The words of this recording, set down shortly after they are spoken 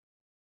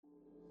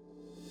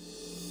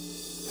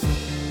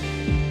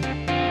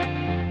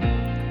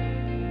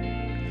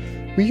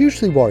We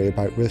usually worry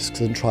about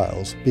risks in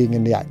trials being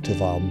in the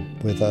active arm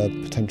with a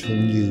potential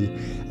new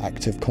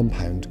active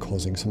compound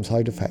causing some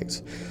side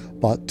effects,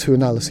 but two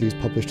analyses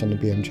published on the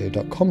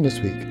BMJ.com this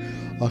week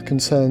are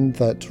concerned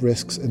that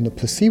risks in the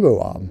placebo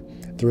arm,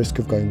 the risk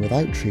of going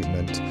without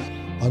treatment,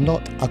 are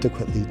not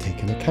adequately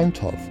taken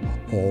account of,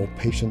 or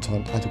patients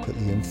aren't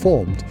adequately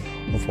informed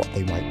of what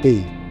they might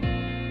be.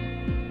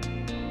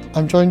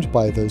 I'm joined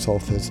by those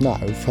authors now.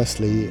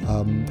 Firstly,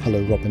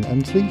 hello Robin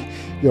Emsley.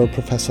 You're a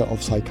Professor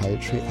of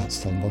Psychiatry at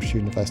Stellenbosch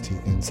University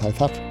in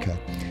South Africa.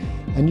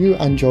 And you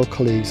and your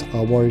colleagues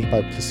are worried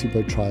about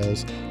placebo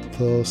trials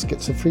for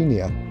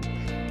schizophrenia.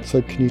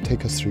 So can you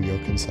take us through your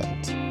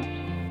concerns?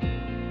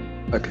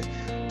 Okay,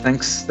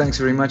 thanks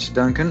very much,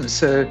 Duncan.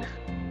 So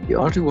the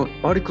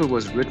article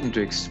was written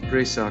to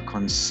express our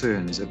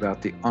concerns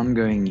about the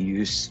ongoing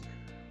use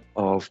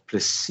of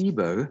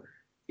placebo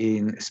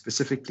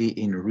specifically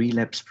in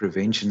relapse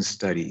prevention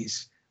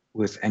studies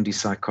with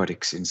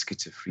antipsychotics in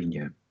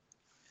schizophrenia.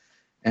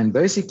 And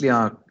basically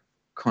our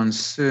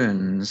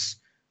concerns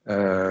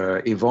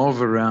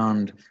evolve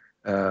around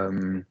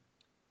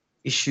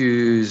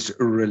issues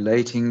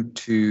relating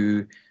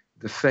to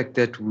the fact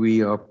that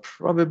we are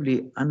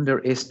probably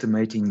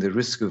underestimating the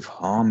risk of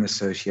harm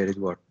associated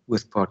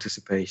with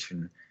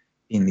participation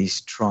in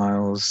these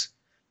trials.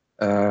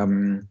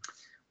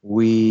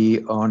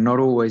 We are not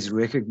always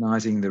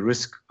recognizing the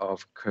risk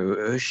of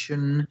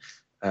coercion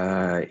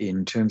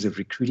in terms of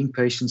recruiting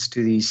patients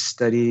to these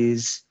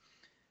studies.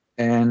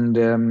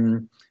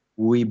 And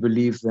we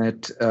believe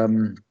that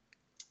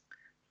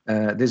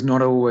there's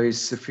not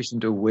always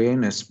sufficient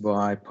awareness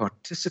by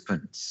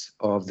participants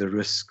of the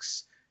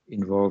risks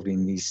involved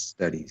in these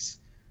studies.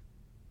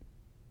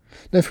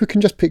 Now, if we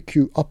can just pick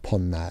you up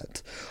on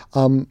that,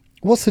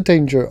 what's the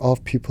danger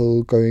of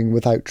people going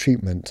without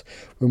treatment?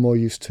 We're more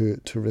used to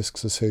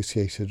risks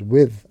associated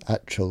with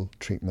actual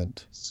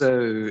treatment.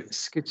 So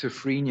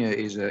schizophrenia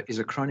is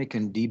a chronic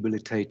and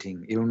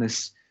debilitating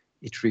illness.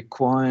 It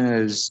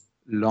requires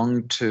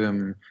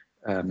long-term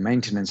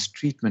maintenance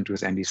treatment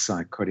with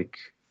antipsychotic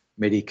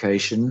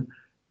medication.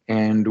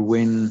 And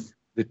when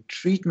the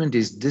treatment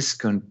is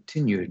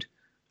discontinued,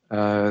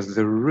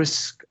 the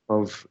risk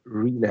of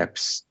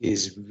relapse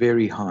is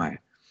very high.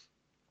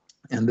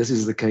 And this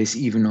is the case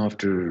even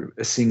after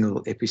a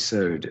single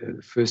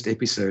episode, first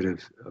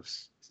episode of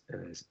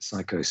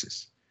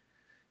psychosis.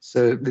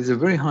 So there's a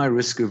very high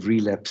risk of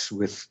relapse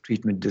with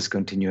treatment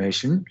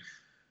discontinuation.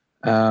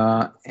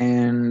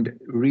 And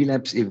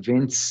relapse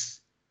events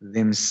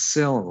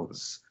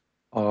themselves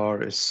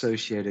are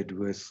associated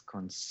with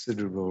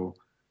considerable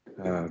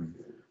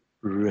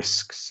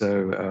risk.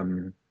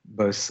 So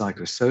both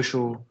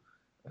psychosocial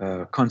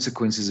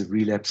consequences of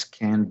relapse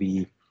can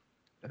be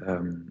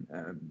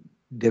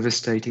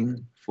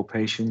devastating for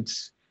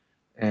patients.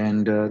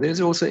 And there's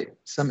also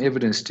some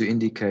evidence to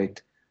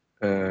indicate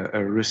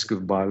a risk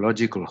of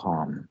biological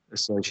harm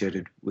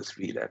associated with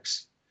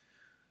relapse.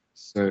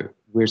 So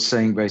we're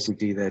saying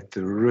basically that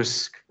the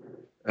risk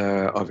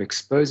of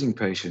exposing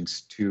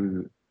patients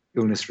to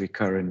illness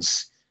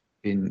recurrence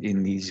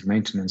in these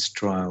maintenance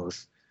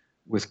trials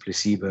with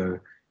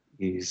placebo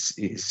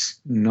is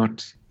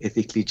not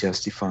ethically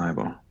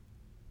justifiable.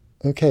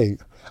 Okay,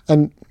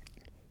 and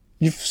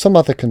you've some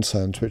other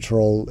concerns which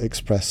are all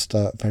expressed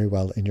very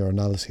well in your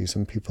analyses,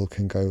 and people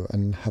can go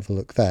and have a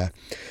look there.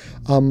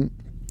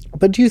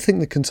 But do you think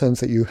the concerns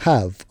that you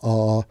have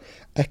are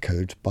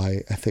echoed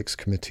by ethics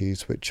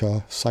committees which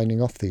are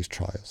signing off these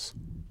trials?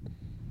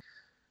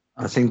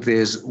 I think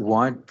there's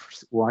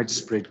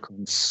widespread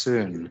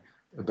concern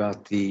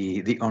about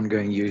the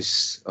ongoing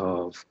use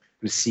of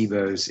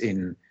placebos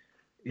in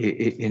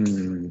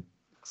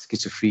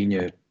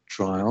schizophrenia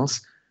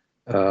trials.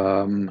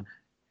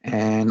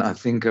 And I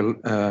think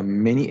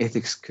many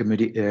ethics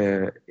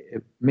committees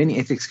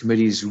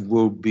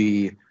will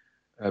be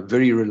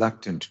very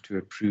reluctant to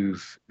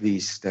approve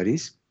these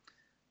studies.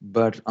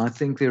 But I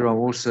think there are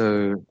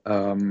also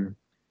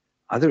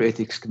other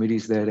ethics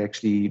committees that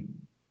actually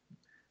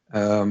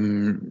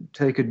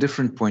take a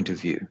different point of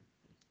view.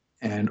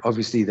 And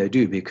obviously they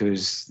do,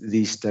 because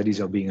these studies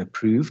are being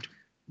approved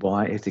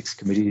by ethics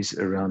committees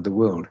around the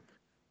world.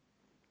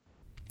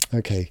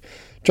 Okay.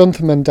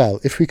 Jonathan Mendel,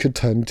 if we could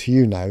turn to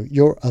you now.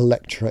 You're a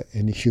lecturer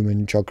in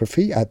human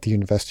geography at the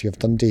University of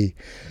Dundee,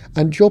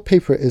 and your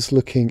paper is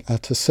looking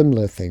at a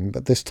similar thing,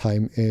 but this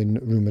time in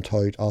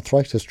rheumatoid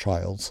arthritis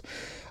trials.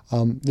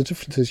 The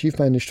difference is you've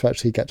managed to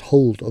actually get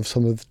hold of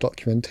some of the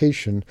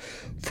documentation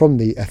from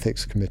the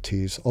ethics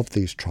committees of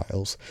these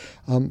trials.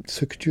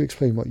 So could you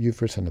explain what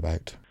you've written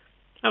about?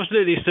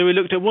 Absolutely. So we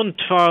looked at one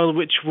trial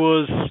which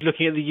was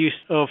looking at the use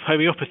of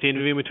homeopathy in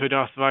rheumatoid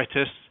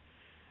arthritis.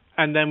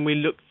 And then we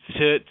looked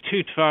at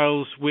two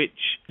trials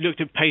which looked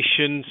at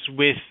patients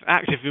with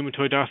active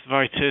rheumatoid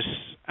arthritis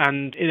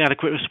and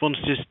inadequate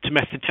responses to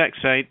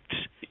methotrexate.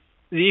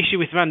 The issue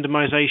with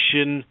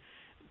randomization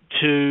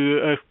to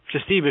a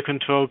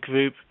placebo-controlled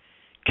group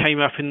came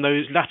up in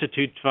those latter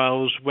two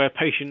trials where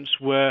patients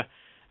were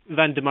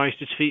randomized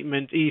to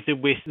treatment either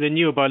with the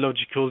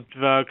neurobiological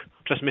drug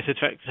plus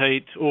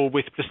methotrexate or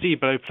with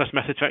placebo plus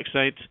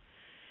methotrexate.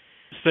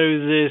 So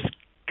there's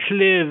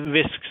clear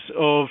risks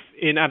of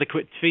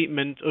inadequate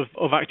treatment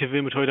of active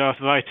rheumatoid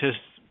arthritis,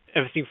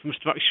 everything from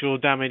structural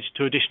damage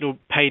to additional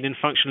pain and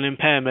functional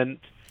impairment.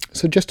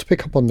 So just to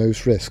pick up on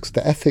those risks,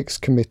 the Ethics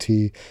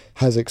Committee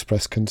has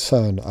expressed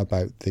concern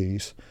about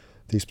these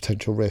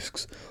potential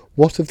risks.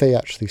 What have they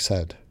actually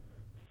said?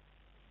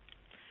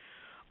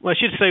 Well, I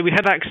should say we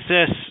had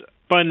access,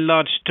 by and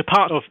large, to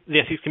part of the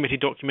Ethics Committee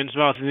documents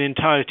rather than the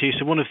entirety.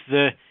 So one of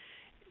the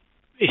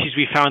issues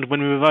we found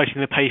when we were writing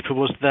the paper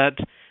was that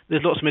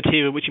there's lots of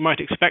material which you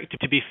might expect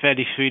to be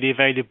fairly freely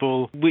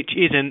available, which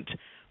isn't.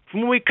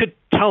 From what we could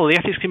tell, the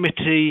Ethics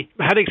Committee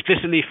had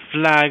explicitly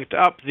flagged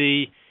up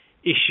the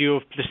issue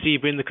of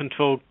placebo in the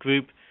control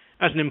group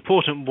as an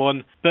important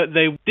one, but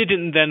they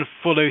didn't then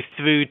follow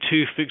through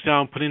to, for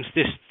example,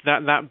 insist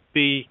that that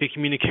be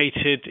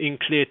communicated in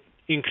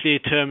clear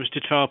terms to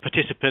trial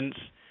participants.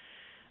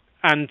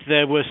 And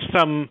there were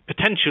some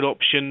potential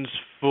options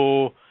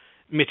for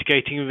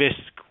mitigating risk,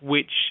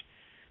 which,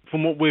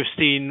 from what we've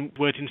seen,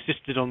 weren't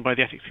insisted on by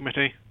the Ethics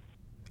Committee.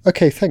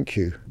 Okay, thank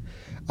you.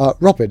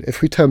 Robin,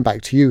 if we turn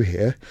back to you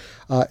here,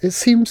 it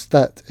seems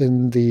that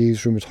in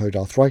these rheumatoid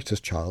arthritis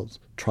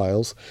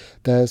trials,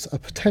 there's a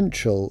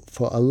potential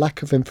for a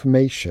lack of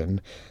information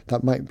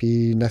that might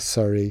be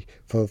necessary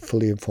for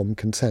fully informed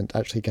consent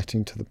actually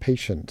getting to the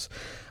patients.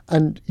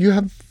 And you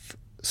have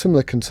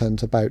similar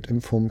concerns about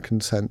informed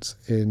consent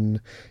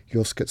in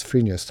your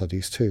schizophrenia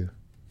studies too.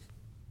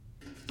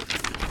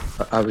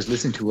 I was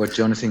listening to what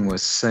Jonathan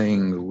was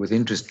saying with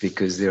interest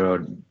because there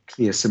are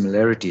clear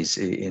similarities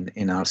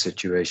in our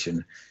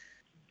situation.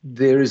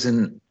 There is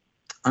an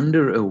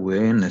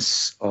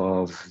under-awareness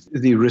of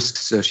the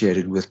risks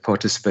associated with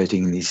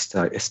participating in these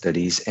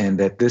studies, and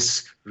that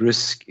this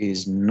risk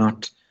is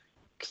not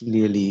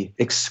clearly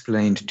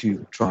explained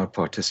to trial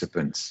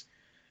participants.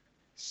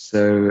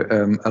 So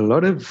a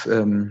lot of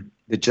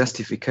the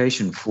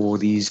justification for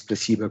these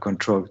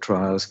placebo-controlled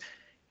trials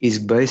is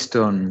based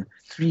on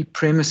three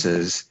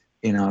premises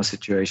in our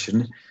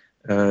situation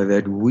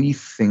that we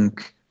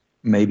think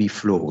may be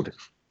flawed.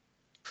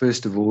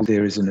 First of all,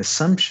 there is an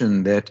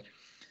assumption that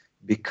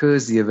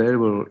because the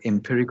available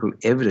empirical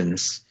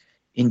evidence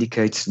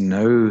indicates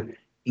no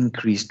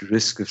increased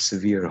risk of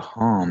severe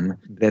harm,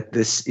 that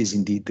this is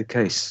indeed the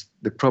case.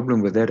 The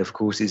problem with that, of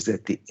course, is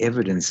that the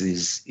evidence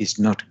is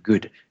not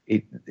good.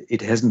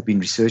 It hasn't been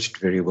researched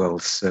very well,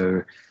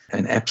 so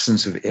an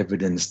absence of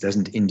evidence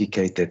doesn't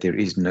indicate that there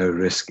is no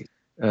risk.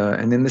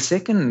 And then the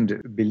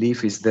second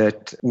belief is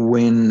that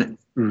when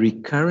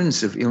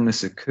recurrence of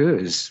illness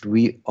occurs,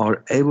 we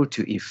are able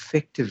to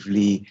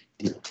effectively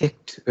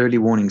detect early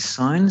warning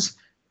signs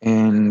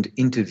and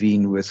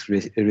intervene with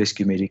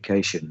rescue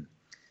medication.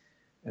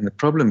 And the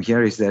problem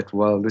here is that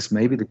while this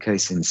may be the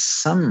case in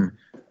some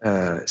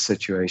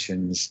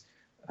situations,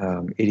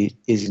 it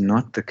is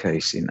not the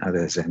case in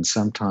others. And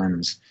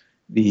sometimes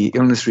the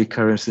illness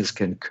recurrences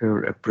can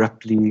occur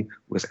abruptly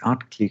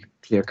without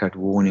clear-cut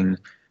warning,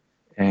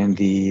 and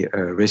the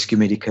rescue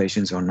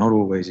medications are not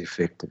always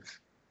effective.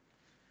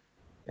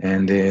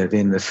 And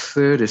then the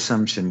third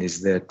assumption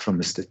is that from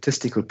a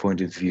statistical point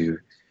of view,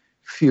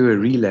 fewer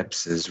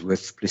relapses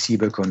with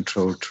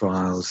placebo-controlled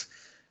trials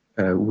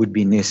would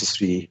be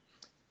necessary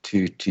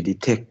to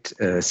detect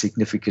a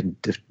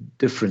significant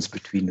difference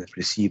between the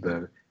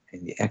placebo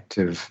and the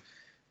active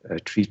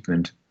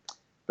treatment.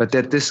 But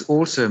that this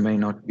also may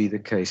not be the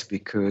case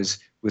because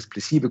with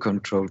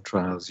placebo-controlled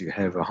trials you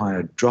have a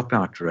higher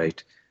dropout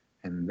rate,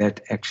 and that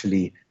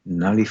actually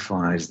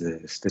nullifies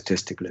the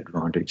statistical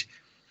advantage.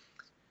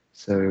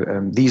 So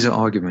these are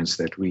arguments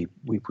that we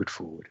put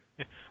forward.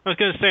 Yeah. I was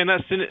going to say, and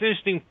that's an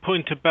interesting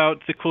point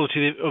about the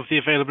quality of the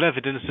available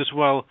evidence as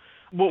well.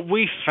 What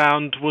we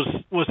found was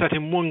that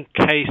in one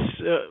case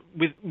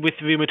with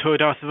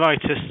rheumatoid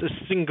arthritis,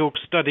 a single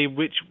study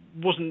which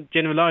wasn't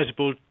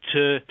generalizable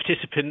to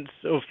participants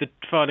of the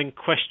trial in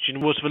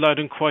question was relied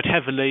on quite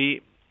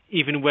heavily,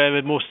 even where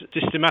a more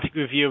systematic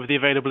review of the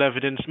available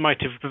evidence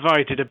might have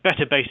provided a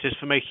better basis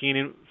for making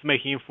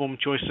informed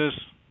choices.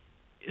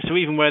 So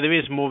even where there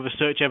is more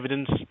research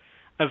evidence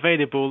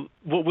available,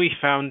 what we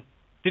found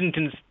didn't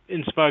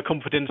inspire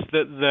confidence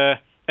that the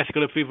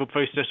ethical approval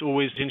process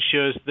always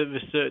ensures that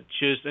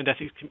researchers and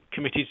ethics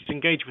committees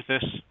engage with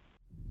this.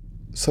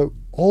 So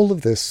all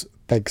of this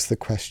begs the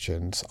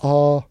questions,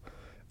 are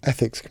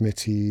ethics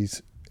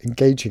committees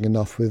engaging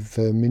enough with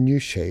the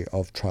minutiae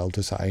of trial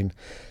design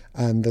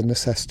and the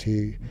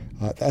necessity,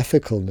 the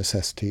ethical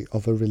necessity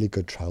of a really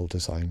good trial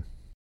design?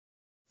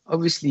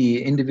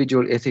 Obviously,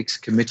 individual ethics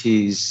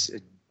committees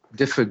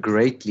differ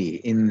greatly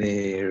in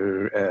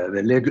their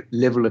the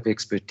level of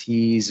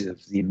expertise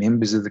of the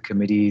members of the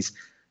committees,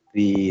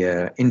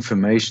 the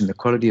information, the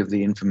quality of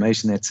the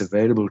information that's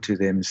available to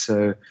them.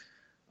 So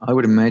I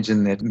would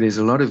imagine that there's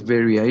a lot of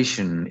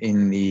variation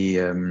in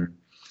the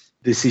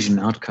decision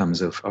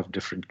outcomes of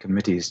different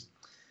committees.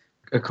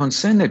 A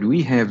concern that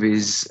we have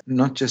is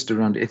not just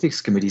around ethics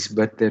committees,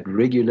 but that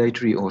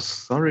regulatory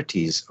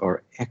authorities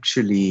are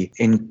actually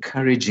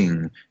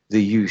encouraging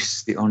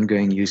the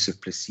ongoing use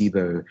of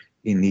placebo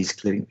in these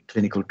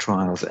clinical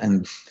trials.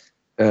 And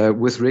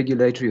with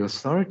regulatory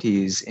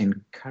authorities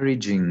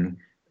encouraging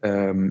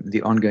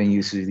the ongoing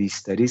use of these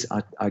studies,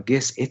 I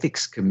guess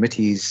ethics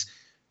committees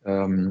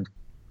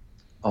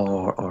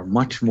are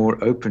much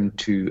more open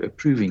to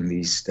approving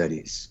these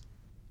studies.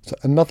 So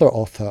another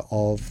author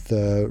of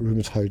the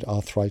rheumatoid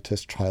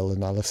arthritis trial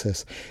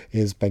analysis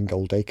is Ben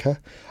Goldacre,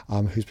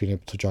 who's been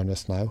able to join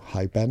us now.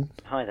 Hi, Ben.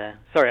 Hi there.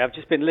 Sorry, I've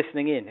just been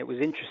listening in. It was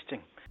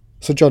interesting.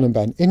 So John and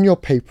Ben, in your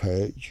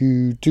paper,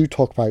 you do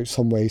talk about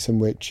some ways in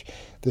which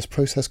this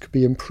process could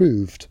be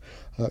improved.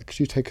 Could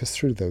you take us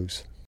through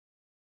those?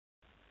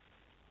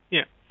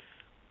 Yeah.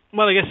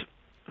 Well, I guess,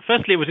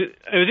 firstly, it was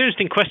an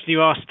interesting question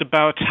you asked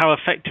about how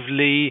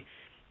effectively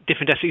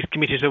different ethics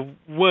committees are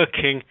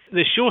working.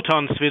 The short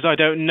answer is I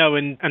don't know,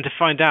 and to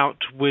find out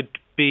would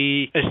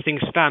be, as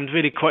things stand,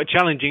 really quite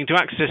challenging. To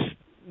access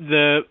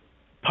the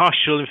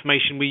partial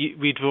information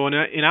we draw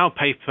in our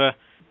paper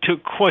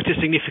took quite a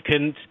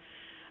significant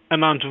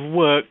amount of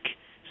work.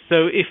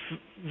 So if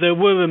there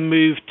were a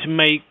move to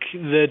make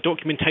the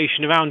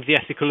documentation around the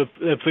ethical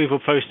approval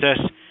process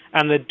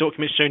and the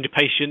documents shown to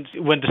patients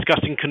when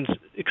discussing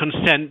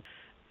consent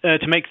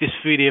to make this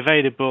freely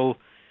available,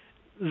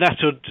 that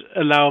would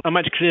allow a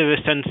much clearer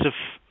sense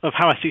of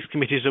how ethics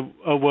committees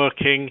are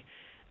working,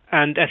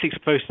 and ethics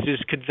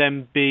processes could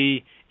then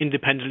be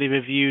independently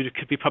reviewed,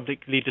 could be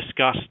publicly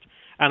discussed,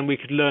 and we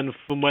could learn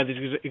from where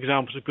these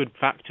examples of good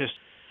practice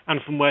and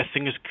from where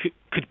things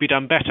could be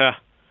done better.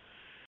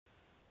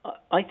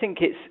 I think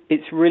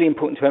it's really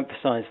important to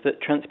emphasise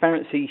that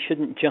transparency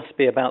shouldn't just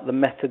be about the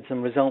methods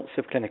and results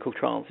of clinical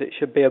trials. It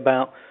should be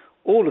about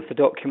all of the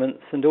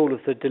documents and all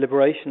of the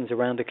deliberations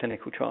around a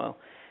clinical trial.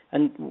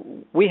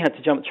 And we had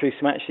to jump through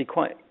some actually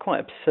quite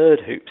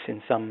absurd hoops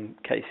in some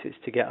cases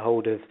to get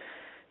hold of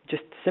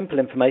just simple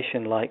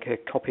information like a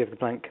copy of the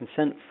blank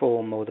consent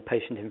form or the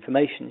patient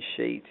information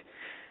sheet.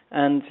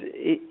 And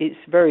it's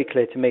very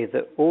clear to me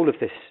that all of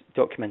this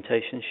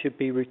documentation should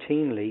be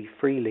routinely,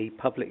 freely,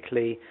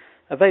 publicly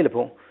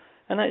available.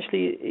 And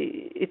actually,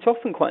 it's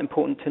often quite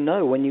important to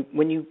know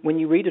when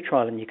you read a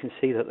trial and you can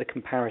see that the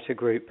comparator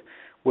group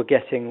were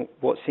getting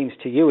what seems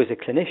to you as a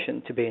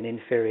clinician to be an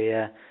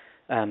inferior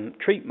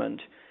treatment.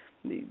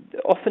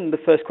 Often the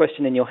first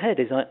question in your head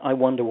is, I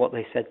wonder what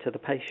they said to the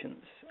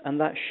patients.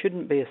 And that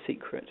shouldn't be a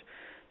secret.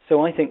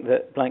 So I think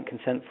that blank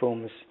consent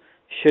forms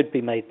should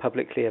be made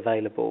publicly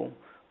available,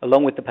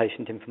 along with the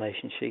patient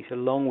information sheet,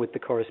 along with the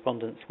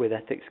correspondence with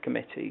ethics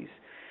committees.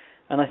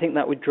 And I think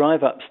that would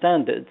drive up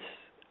standards,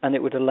 and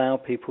it would allow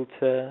people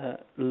to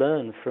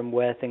learn from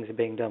where things are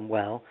being done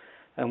well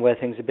and where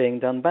things are being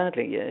done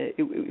badly.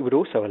 It would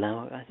also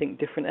allow, I think,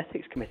 different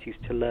ethics committees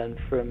to learn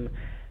from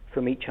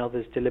each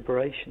other's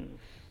deliberations.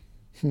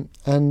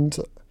 And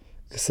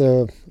is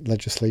there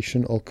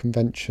legislation or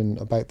convention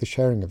about the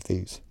sharing of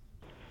these?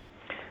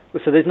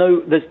 Well, so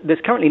there's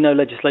currently no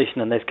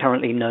legislation and there's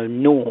currently no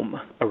norm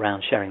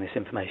around sharing this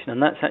information,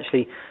 and that's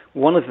actually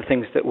one of the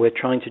things that we're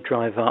trying to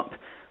drive up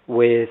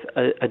with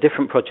a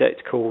different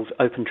project called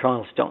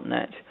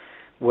opentrials.net,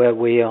 where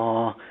we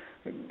are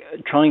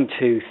trying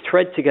to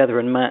thread together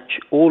and match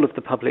all of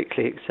the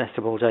publicly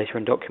accessible data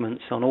and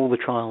documents on all the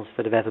trials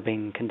that have ever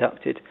been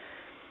conducted.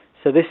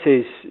 So this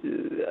is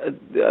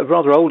a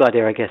rather old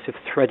idea, I guess, of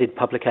threaded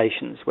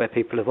publications, where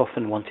people have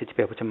often wanted to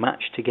be able to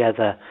match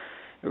together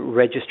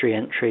registry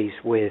entries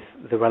with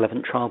the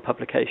relevant trial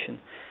publication.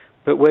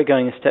 But we're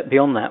going a step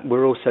beyond that.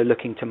 We're also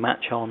looking to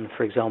match on,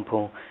 for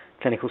example,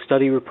 clinical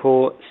study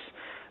reports,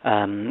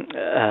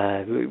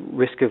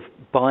 risk of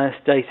bias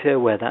data,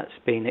 where that's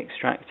been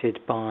extracted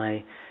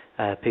by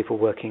people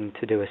working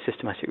to do a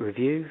systematic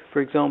review, for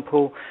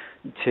example,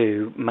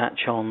 to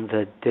match on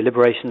the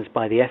deliberations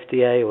by the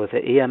FDA or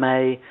the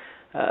EMA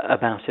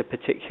about a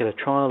particular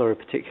trial or a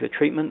particular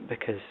treatment,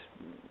 because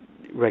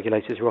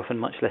regulators are often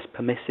much less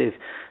permissive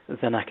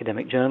than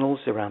academic journals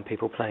around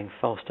people playing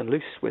fast and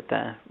loose with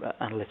their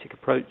analytic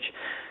approach.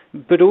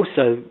 But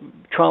also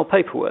trial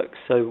paperwork.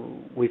 So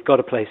we've got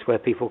a place where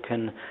people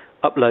can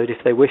upload,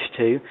 if they wish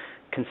to,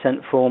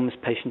 consent forms,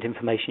 patient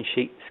information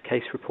sheets,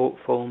 case report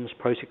forms,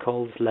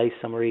 protocols, lay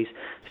summaries,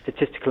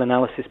 statistical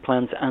analysis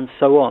plans, and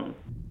so on.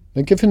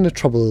 Now, given the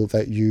trouble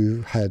that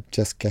you had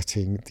just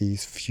getting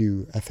these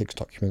few ethics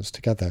documents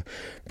together,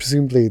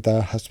 presumably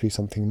there has to be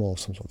something more,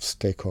 some sort of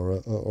stick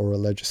or a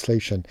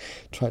legislation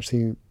to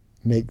actually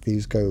make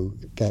these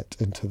get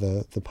into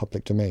the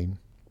public domain.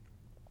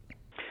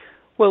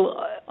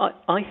 Well,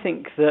 I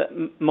think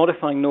that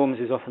modifying norms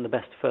is often the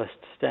best first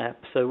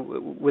step.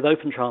 So with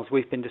Open Trials,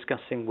 we've been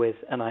discussing with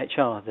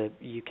NIHR,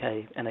 the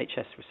UK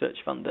NHS research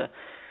funder,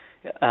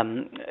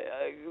 and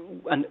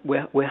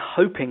we're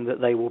hoping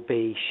that they will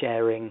be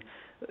sharing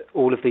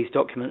all of these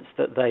documents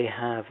that they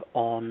have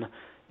on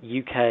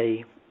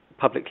UK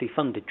publicly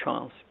funded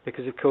trials,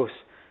 because of course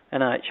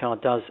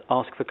NIHR does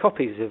ask for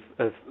copies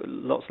of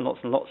lots and lots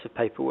and lots of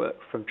paperwork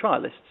from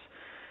trialists.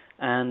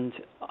 And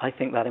I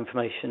think that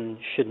information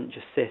shouldn't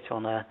just sit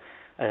on a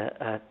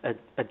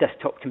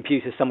desktop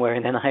computer somewhere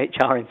in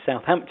NIHR in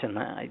Southampton.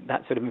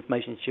 That sort of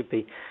information should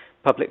be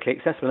publicly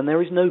accessible, and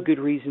there is no good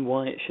reason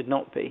why it should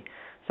not be.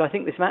 So I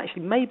think this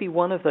actually may be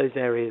one of those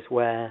areas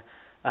where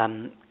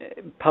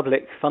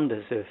public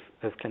funders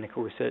of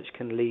clinical research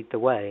can lead the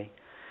way.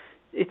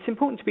 It's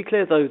important to be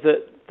clear, though,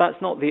 that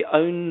that's not the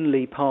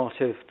only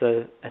part of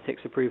the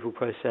ethics approval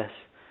process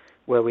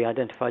where we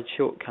identified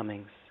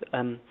shortcomings.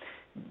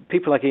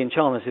 People like Ian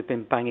Chalmers have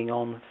been banging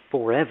on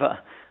forever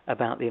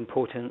about the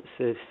importance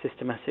of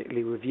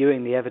systematically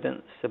reviewing the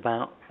evidence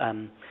about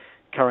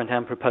current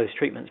and proposed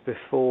treatments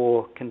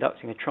before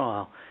conducting a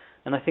trial.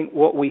 And I think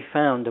what we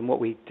found and what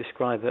we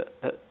describe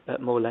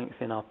at more length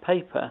in our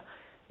paper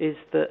is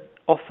that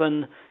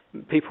often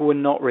people were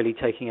not really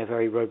taking a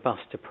very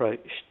robust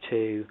approach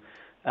to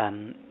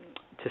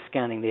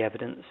scanning the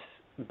evidence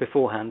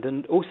beforehand,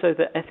 and also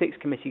that ethics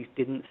committees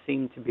didn't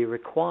seem to be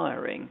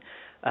requiring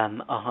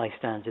a high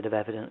standard of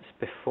evidence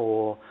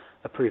before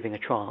approving a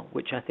trial,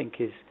 which I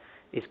think is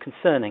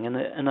concerning.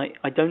 And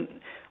I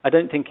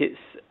don't think it's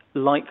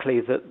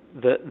likely that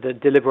the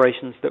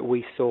deliberations that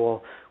we saw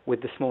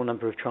with the small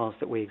number of trials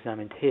that we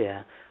examined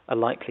here are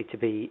likely to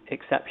be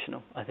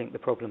exceptional. I think the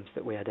problems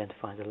that we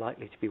identified are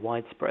likely to be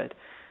widespread.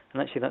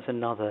 And actually that's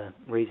another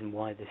reason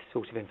why this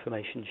sort of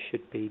information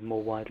should be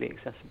more widely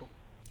accessible.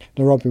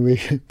 Now, Robin,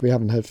 we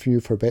haven't heard from you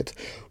for a bit.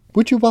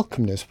 Would you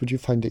welcome this? Would you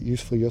find it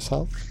useful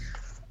yourself?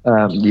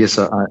 Yes,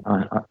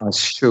 I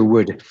sure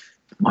would.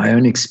 My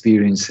own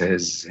experience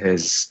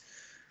has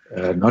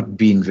not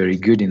been very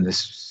good in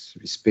this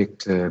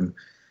respect.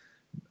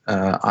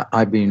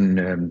 I've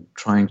been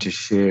trying to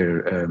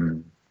share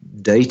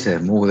data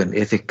more than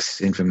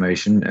ethics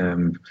information,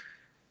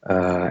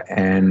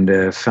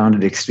 and found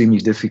it extremely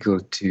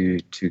difficult to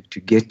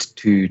get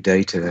to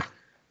data,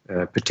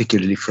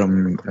 particularly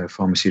from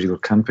pharmaceutical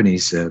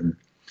companies.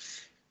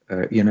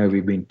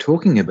 We've been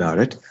talking about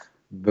it,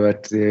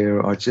 but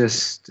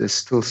there's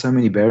still so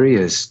many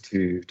barriers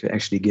to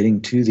actually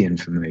getting to the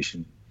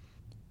information.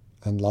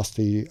 And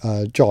lastly,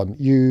 John,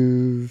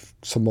 you've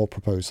some more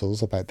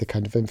proposals about the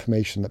kind of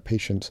information that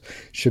patients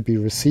should be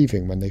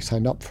receiving when they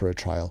sign up for a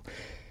trial.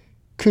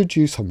 Could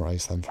you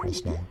summarise them for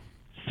us now?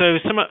 So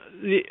some of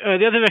the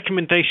other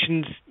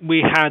recommendations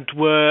we had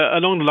were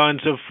along the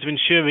lines of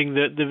ensuring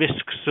that the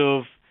risks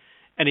of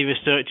any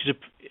research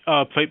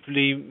are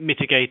appropriately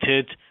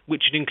mitigated,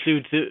 which would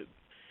include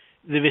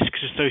the risks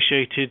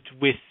associated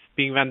with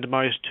being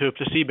randomised to a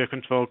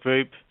placebo-controlled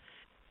group,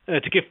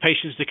 to give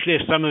patients a clear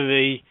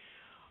summary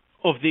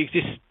of the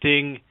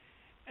existing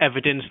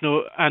evidence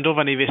and of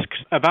any risks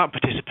about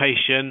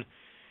participation.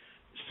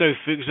 So,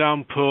 for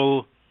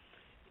example,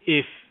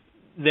 if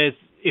there's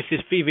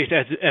previous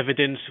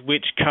evidence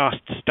which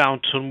casts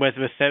doubt on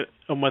whether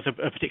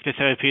a particular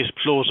therapy is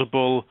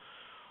plausible,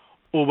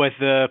 or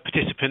whether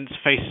participants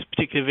face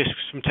particular risks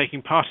from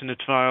taking part in a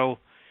trial,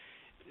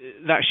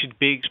 that should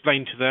be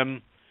explained to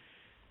them.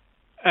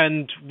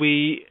 And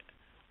we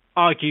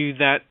argue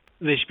that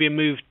there should be a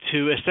move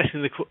to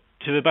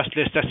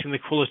robustly assessing the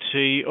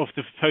quality of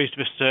the proposed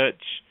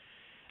research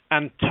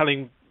and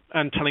telling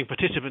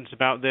participants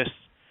about this.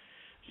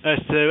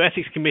 So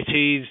ethics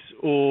committees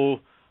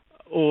or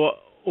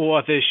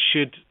others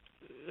should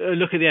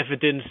look at the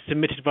evidence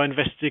submitted by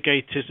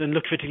investigators and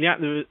look critically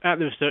at the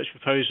research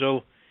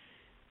proposal.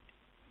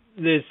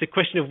 There's the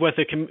question of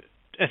whether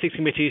ethics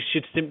committees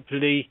should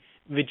simply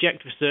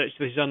reject research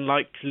that is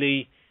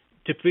unlikely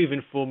to prove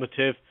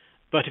informative.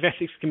 But if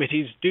ethics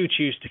committees do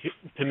choose to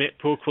permit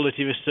poor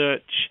quality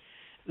research,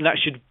 that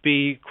should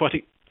be quite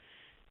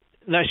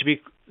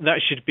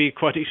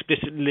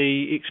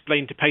explicitly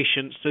explained to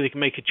patients, so they can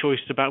make a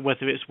choice about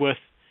whether it's worth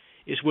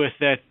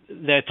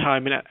their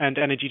time and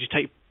energy to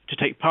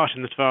take part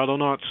in the trial or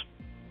not.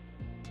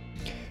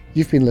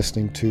 You've been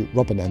listening to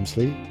Robin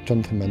Emsley,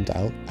 Jonathan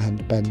Mendel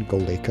and Ben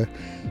Goldacre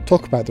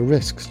talk about the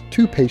risks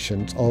to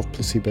patients of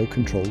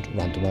placebo-controlled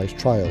randomised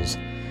trials.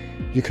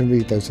 You can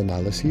read those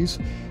analyses.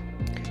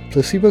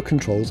 Placebo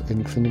controls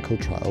in clinical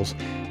trials,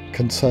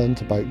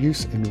 concerns about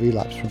use in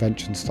relapse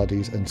prevention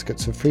studies in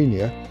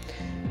schizophrenia,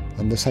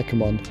 and the second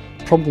one,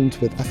 problems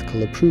with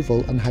ethical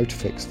approval and how to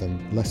fix them,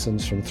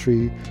 lessons from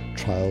 3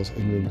 trials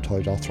in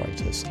rheumatoid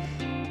arthritis,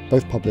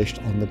 both published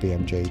on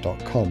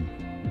thebmj.com.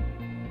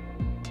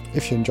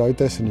 If you enjoyed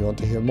this and you want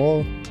to hear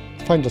more,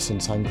 find us on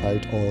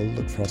SoundCloud or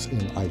look for us in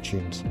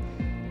iTunes.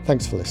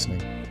 Thanks for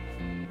listening.